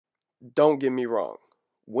Don't get me wrong,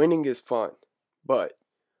 winning is fun, but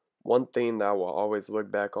one thing that I will always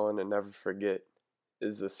look back on and never forget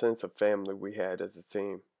is the sense of family we had as a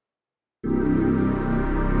team.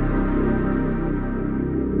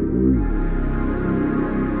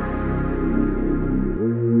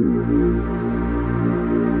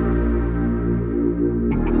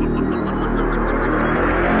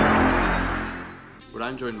 What I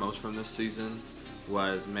enjoyed most from this season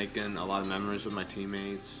was making a lot of memories with my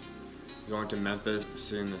teammates, going to Memphis,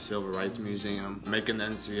 seeing the Civil Rights Museum, making the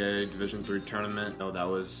NCAA Division III tournament. Oh, that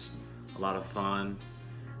was a lot of fun.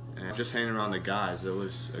 And just hanging around the guys. It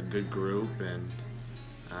was a good group, and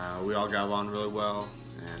we all got along really well,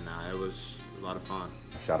 and it was a lot of fun.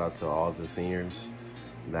 Shout out to all the seniors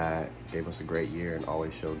that gave us a great year and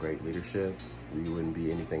always showed great leadership. We wouldn't be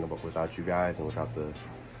anything without you guys and without the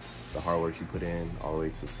hard work you put in all the way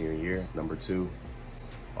to senior year. Number two,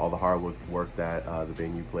 all the hard work that the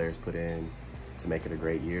Big U players put in to make it a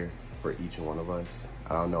great year for each and one of us.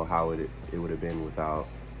 I don't know how it would have been without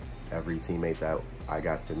every teammate that I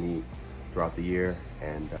got to meet throughout the year,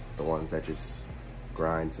 and the ones that just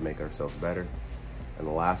grind to make ourselves better. And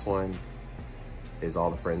the last one is all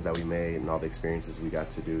the friends that we made and all the experiences we got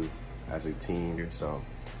to do as a team here. So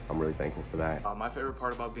I'm really thankful for that. My favorite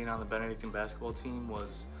part about being on the Benedictine basketball team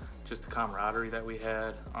was just the camaraderie that we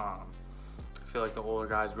had. I feel like the older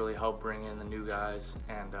guys really helped bring in the new guys,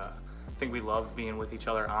 and I think we loved being with each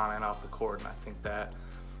other on and off the court, and I think that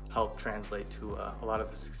helped translate to a lot of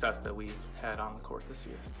the success that we had on the court this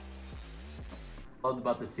year. Loved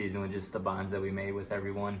about the season was just the bonds that we made with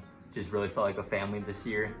everyone. Just really felt like a family this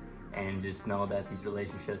year, and just know that these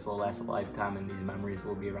relationships will last a lifetime and these memories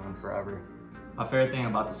will be around forever. My favorite thing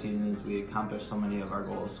about the season is we accomplished so many of our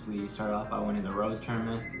goals. We started off by winning the Rose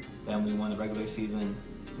Tournament, then we won the regular season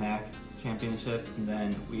MAC championship, and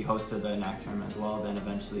then we hosted the NAC tournament as well, then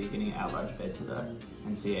eventually getting an at-large bid to the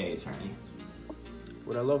NCAA tourney.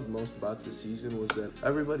 What I loved most about this season was that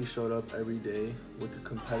everybody showed up every day with a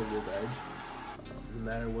competitive edge. No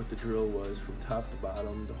matter what the drill was, from top to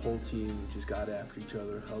bottom, the whole team just got after each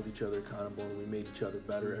other, held each other accountable, and we made each other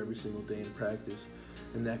better every single day in practice.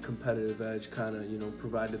 And that competitive edge kind of,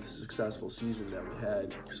 provided the successful season that we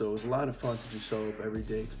had. So it was a lot of fun to just show up every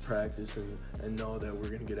day to practice and know that we're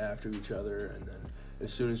going to get after each other. And then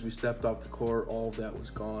as soon as we stepped off the court, all of that was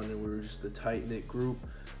gone, and we were just a tight-knit group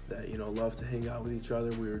that, loved to hang out with each other.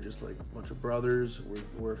 We were just like a bunch of brothers.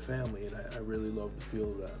 We're a family, and I really loved the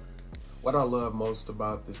feel of that. What I loved most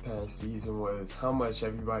about this past season was how much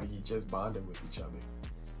everybody just bonded with each other.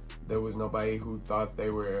 There was nobody who thought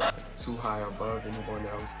they were too high above anyone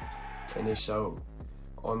else, and it showed.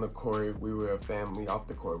 On the court, we were a family. Off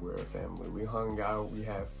the court, we were a family. We hung out, we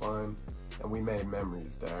had fun, and we made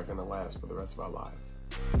memories that are gonna last for the rest of our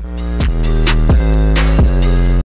lives.